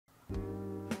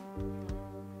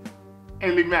Hey,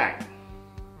 Lee Mac.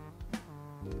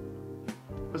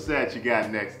 What's that you got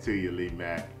next to you, Lee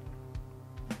Mac?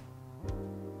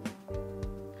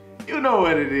 You know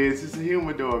what it is. It's a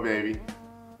humidor, baby.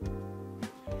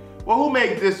 Well, who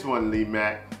made this one, Lee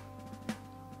Mac?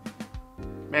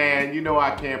 Man, you know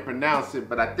I can't pronounce it,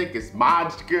 but I think it's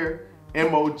Mojgar,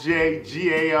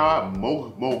 M-O-J-G-A-R,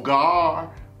 Mojgar.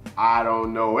 I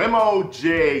don't know,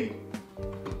 M-O-J-G-A-R.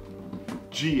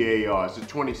 It's a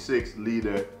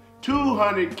 26-liter,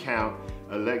 200-count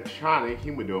electronic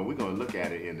humidor. We're gonna look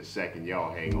at it in a second.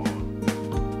 Y'all hang on.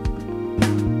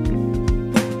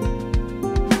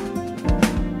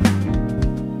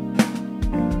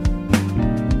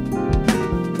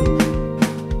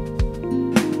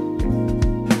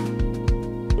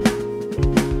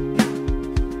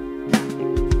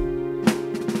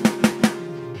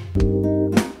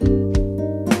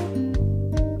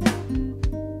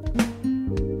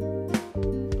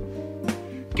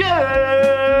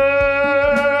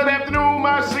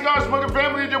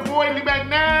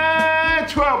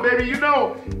 Baby, you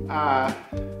know,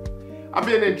 I've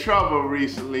been in trouble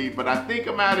recently, but I think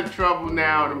I'm out of trouble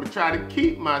now, and I'm gonna try to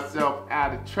keep myself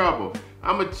out of trouble.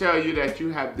 I'm gonna tell you that you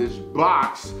have this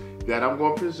box that I'm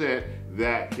gonna present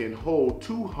that can hold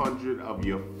 200 of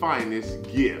your finest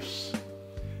gifts.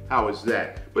 How is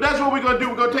that? But that's what we're gonna do.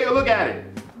 We're gonna take a look at it.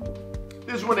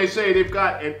 This is when they say they've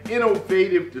got an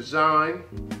innovative design,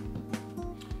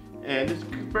 and it's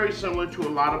very similar to a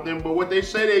lot of them, but what they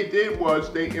say they did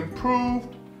was they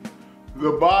improved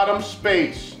the bottom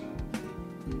space.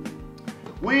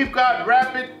 We've got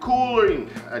rapid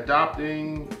cooling,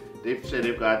 adopting, they've said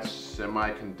they've got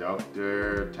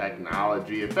semiconductor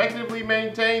technology, effectively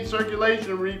maintained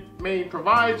circulation,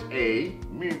 provides a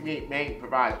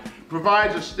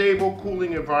stable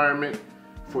cooling environment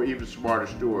for even smarter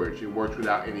storage. It works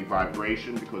without any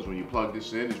vibration because when you plug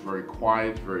this in, it's very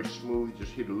quiet, it's very smooth. You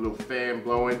just hear a little fan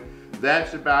blowing.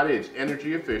 That's about it. It's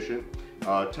energy efficient.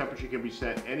 Temperature can be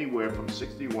set anywhere from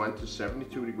 61 to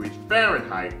 72 degrees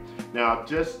Fahrenheit. Now,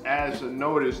 just as a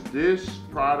notice, this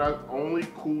product only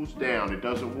cools down. It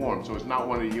doesn't warm, so it's not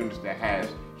one of the units that has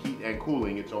heat and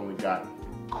cooling. It's only got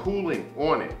cooling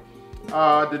on it.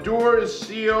 The door is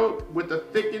sealed with a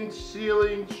thickened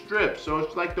sealing strip. So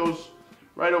it's like those,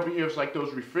 right over here, it's like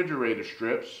those refrigerator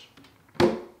strips.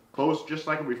 Closed just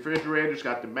like a refrigerator. It's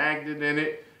got the magnet in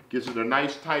it. Gives it a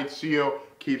nice tight seal,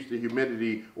 keeps the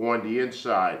humidity on the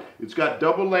inside. It's got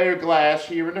double layer glass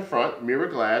here in the front, mirror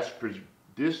glass.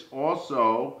 This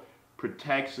also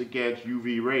protects against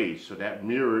UV rays, so that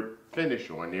mirrored finish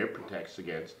on there protects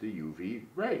against the UV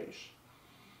rays.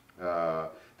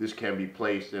 This can be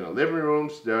placed in a living room,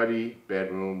 study,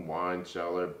 bedroom, wine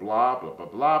cellar, blah, blah, blah,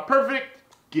 blah. Perfect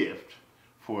gift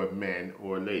for men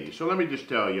or ladies. So let me just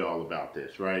tell you all about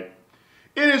this, right?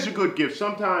 It is a good gift.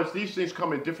 Sometimes these things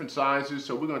come in different sizes,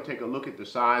 so we're going to take a look at the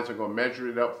size. I'm going to measure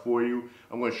it up for you.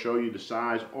 I'm going to show you the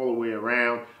size all the way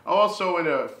around. Also, in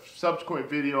a subsequent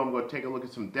video, I'm going to take a look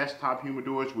at some desktop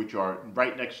humidors, which are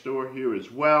right next door here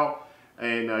as well,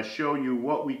 and show you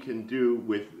what we can do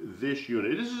with this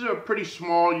unit. This is a pretty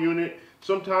small unit.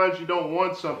 Sometimes you don't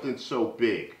want something so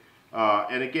big.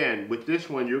 And again, with this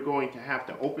one, you're going to have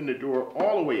to open the door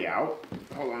all the way out.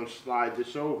 Hold on, slide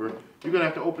this over. You're going to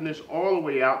have to open this all the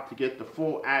way out to get the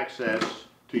full access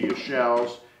to your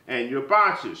shelves and your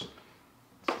boxes.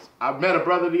 I met a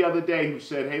brother the other day who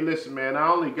said, hey, listen, man, I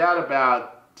only got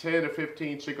about 10 or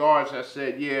 15 cigars. I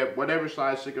said, yeah, whatever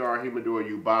size cigar humidor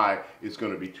you buy, it's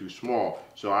going to be too small.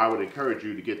 So I would encourage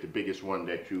you to get the biggest one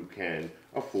that you can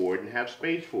afford and have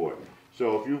space for it.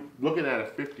 So if you're looking at a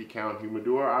 50-count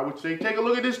humidor, I would say take a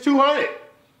look at this 200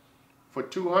 for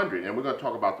 200, and we're going to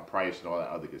talk about the price and all that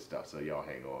other good stuff. So y'all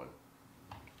hang on.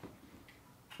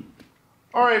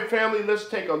 All right, family, let's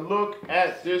take a look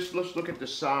at this. Let's look at the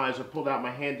size. I pulled out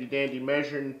my handy-dandy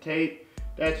measuring tape.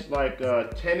 That's like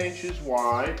 10 inches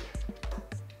wide.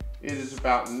 It is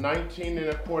about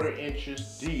 19¼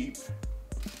 inches deep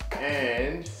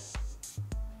and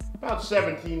about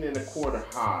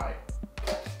 17¼ high.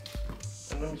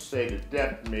 Let me say the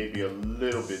depth may be a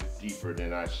little bit deeper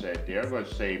than I said there. I'm going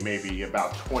to say maybe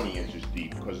about 20 inches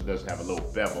deep because it does have a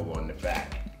little bevel on the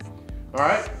back. All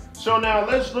right, so now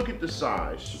let's look at the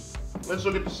size. Let's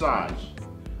look at the size.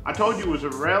 I told you it was a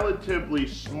relatively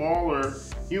smaller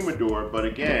humidor, but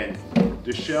again,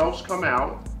 the shelves come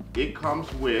out. It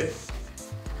comes with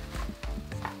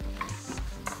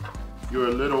your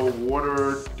little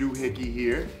water doohickey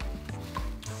here.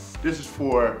 This is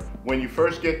for when you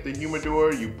first get the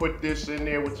humidor, you put this in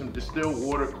there with some distilled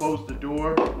water, close the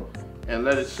door, and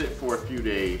let it sit for a few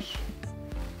days.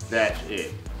 That's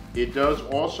it. It does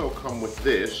also come with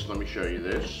this. Let me show you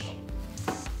this.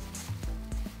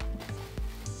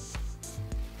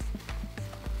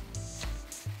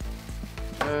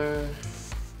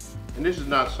 And this is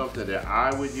not something that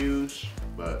I would use,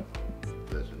 but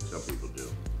listen, some people do.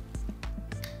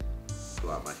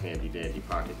 Pull out my handy dandy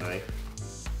pocket knife.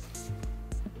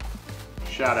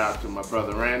 Shout out to my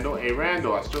brother Randall. Hey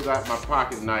Randall, I still got my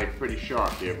pocket knife pretty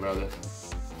sharp there, brother.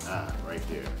 Ah, right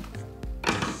there.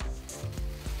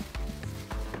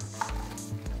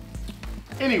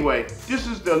 Anyway, this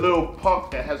is the little puck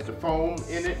that has the foam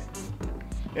in it.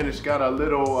 And it's got a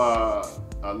little,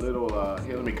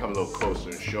 here, let me come a little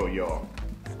closer and show y'all.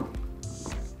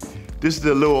 This is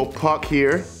the little puck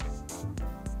here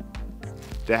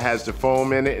that has the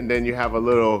foam in it, and then you have a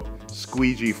little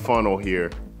squeegee funnel here.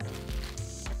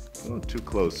 Oh, too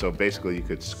close, so basically you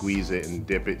could squeeze it and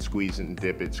dip it, squeeze it and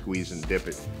dip it, squeeze and dip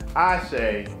it. I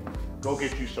say, go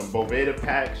get you some Boveda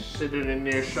packs, sit it in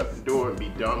there, shut the door, and be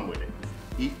done with it.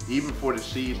 Even for the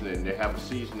seasoning, they have a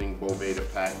seasoning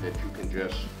Boveda pack that you can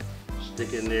just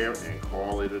stick in there and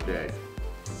call it a day.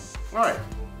 All right.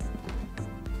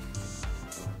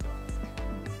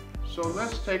 So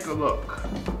let's take a look.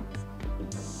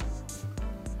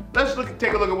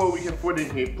 Take a look at what we can put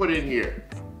in here.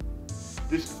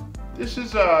 This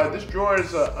drawer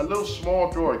is a little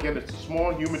small drawer. Again, it's a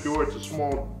small humidor. It's a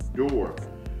small door.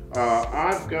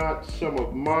 I've got some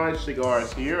of my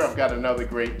cigars here. I've got Another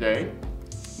Great Day.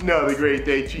 Another Great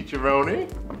Day Chicharrone.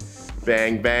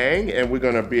 Bang, bang. And we're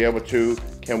gonna be able to,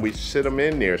 can we sit them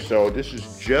in there? So this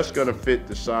is just gonna fit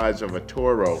the size of a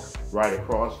Toro right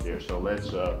across there. So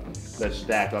let's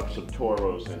stack up some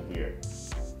Toros in here.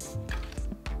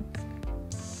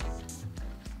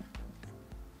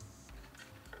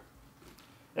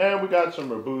 And we got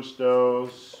some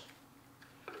Robustos.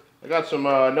 I got some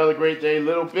Another Great Day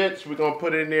little bits we're gonna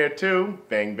put in there too.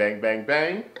 Bang, bang, bang,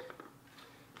 bang.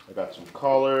 I got some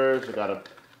colors. I got a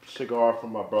cigar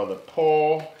from my brother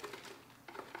Paul.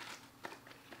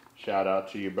 Shout out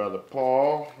to your brother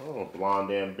Paul. Oh,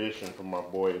 Blonde Ambition from my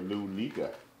boy Lou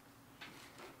Liga.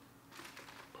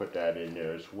 Put that in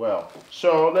there as well.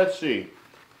 So let's see.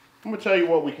 I'm gonna tell you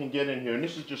what we can get in here. And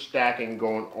this is just stacking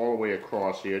going all the way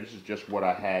across here. This is just what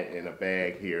I had in a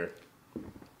bag here.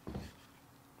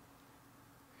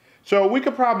 So we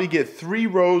could probably get 3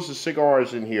 rows of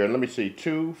cigars in here. Let me see,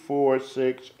 2, 4,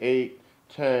 6, 8,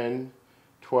 10,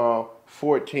 12,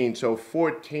 14. So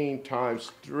 14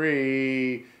 times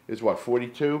 3 is what,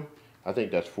 42? I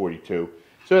think that's 42.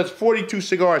 So that's 42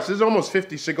 cigars. There's almost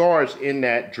 50 cigars in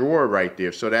that drawer right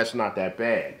there. So that's not that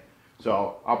bad.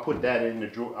 So I'll put that in the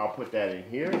drawer. I'll put that in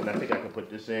here, and I think I can put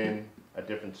this in a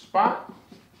different spot.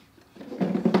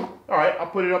 All right, I'll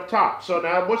put it up top. So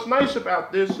now what's nice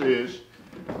about this is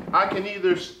I can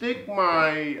either stick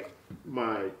my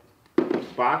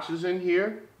boxes in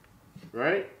here,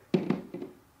 right?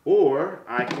 Or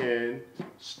I can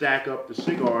stack up the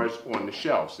cigars on the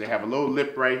shelves. They have a little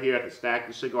lip right here. I can stack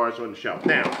the cigars on the shelf.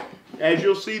 Now, as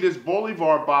you'll see, this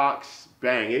Bolivar box,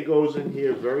 bang, it goes in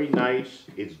here very nice.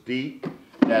 It's deep.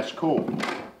 That's cool.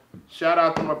 Shout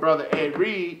out to my brother Ed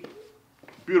Reed.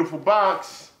 Beautiful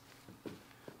box.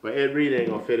 But Ed Reed ain't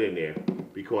gonna fit in there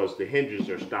because the hinges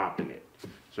are stopping it.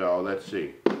 So let's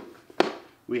see.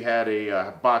 We had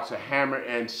a box of Hammer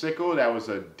and Sickle. That was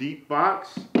a deep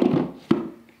box.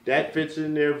 That fits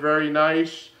in there very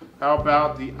nice. How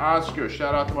about the Oscar?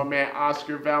 Shout out to my man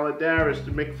Oscar Valadares,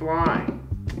 the McFly.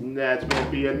 And that's going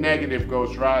to be a negative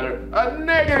Ghost Rider. A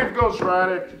negative Ghost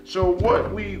Rider. So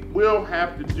what we will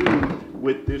have to do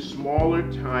with this smaller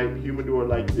type humidor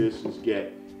like this is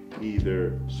get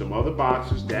either some other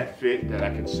boxes that fit that I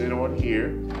can sit on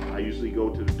here. I usually go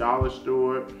to the dollar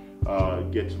store,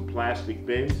 get some plastic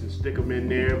bins and stick them in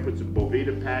there, put some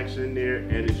Boveda packs in there,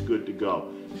 and it's good to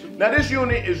go. Now this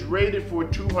unit is rated for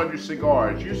 200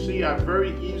 cigars. You see I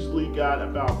very easily got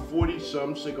about 40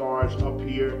 some cigars up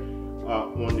here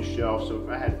on the shelf. So if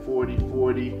I had 40,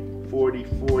 40, 40,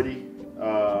 40,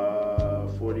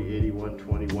 40, 80,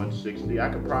 120, 160, I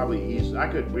could probably I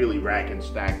could really rack and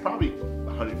stack probably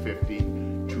 150,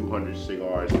 200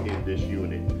 cigars in this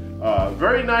unit.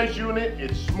 Very nice unit.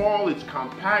 It's small, it's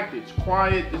compact, it's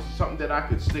quiet. This is something that I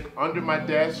could stick under my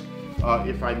desk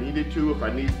if I needed to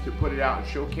put it out and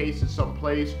showcase it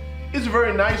someplace. It's a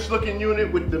very nice looking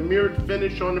unit with the mirrored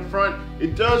finish on the front.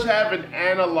 It does have an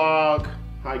analog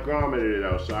hygrometer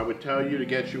though, so I would tell you to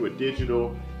get you a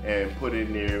digital and put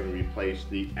in there and replace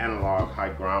the analog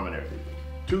hygrometer.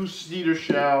 2 cedar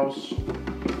shells.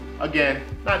 Again,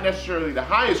 not necessarily the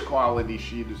highest quality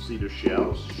cedar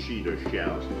shells,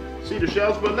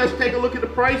 but let's take a look at the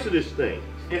price of this thing.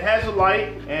 It has a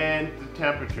light and the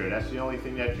temperature. That's the only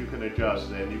thing that you can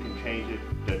adjust, and you can change it,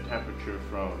 the temperature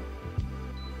from,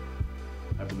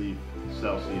 I believe,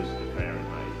 Celsius to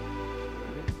Fahrenheit.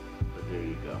 But there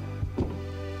you go.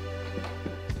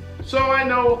 So I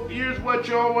know, here's what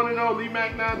y'all want to know. Lee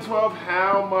Mac 912,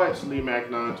 how much? Lee Mac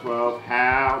 912,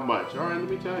 how much? All right, let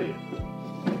me tell you.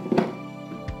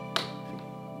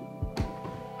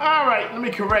 All right, let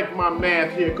me correct my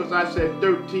math here because I said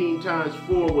 13 times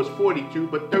 4 was 42,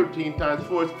 but 13 times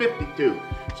 4 is 52.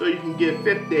 So you can get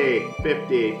 50,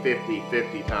 50, 50,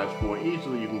 50 times 4.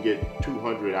 Easily you can get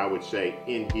 200, I would say,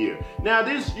 in here. Now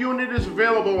this unit is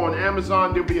available on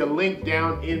Amazon. There'll be a link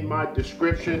down in my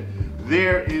description.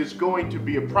 There is going to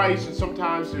be a price, and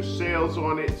sometimes there's sales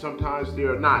on it, sometimes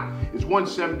there are not. It's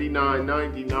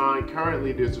 $179.99.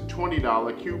 Currently there's a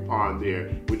 $20 coupon there,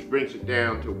 which brings it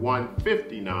down to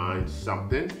 $159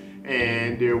 something.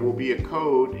 And there will be a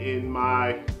code in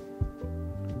my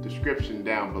description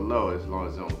down below, as long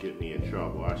as it don't get me in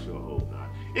trouble. I sure hope not.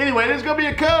 Anyway, there's gonna be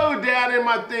a code down in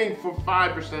my thing for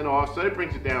 5% off, so it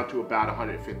brings it down to about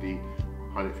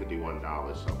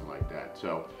 $151, something like that.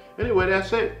 So anyway,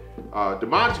 that's it. The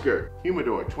Mojgar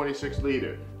Humidor 26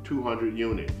 liter 200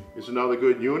 unit. It's another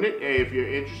good unit. Hey, if you're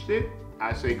interested,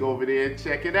 I say go over there and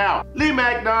check it out. Lee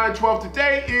Mac 912,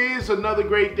 today is another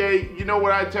great day. You know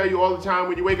what I tell you all the time,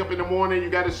 when you wake up in the morning,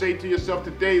 you gotta say to yourself,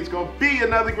 today is gonna be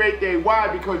another great day. Why?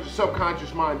 Because your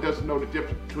subconscious mind doesn't know the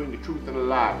difference between the truth and a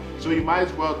lie. So you might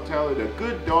as well tell it a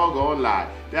good doggone lie.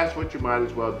 That's what you might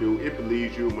as well do. It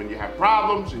believes you. When you have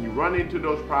problems and you run into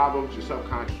those problems, your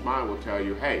subconscious mind will tell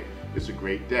you, hey, it's a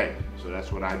great day. So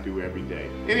that's what I do every day.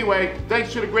 Anyway,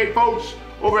 thanks to the great folks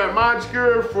over at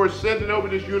Mojgar for sending over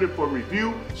this unit for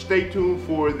review. Stay tuned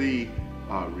for the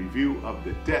review of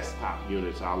the desktop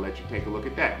units. I'll let you take a look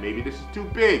at that. Maybe this is too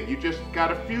big. You just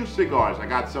got a few cigars. I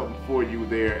got something for you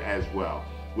there as well.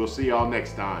 We'll see y'all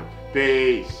next time.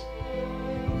 Peace.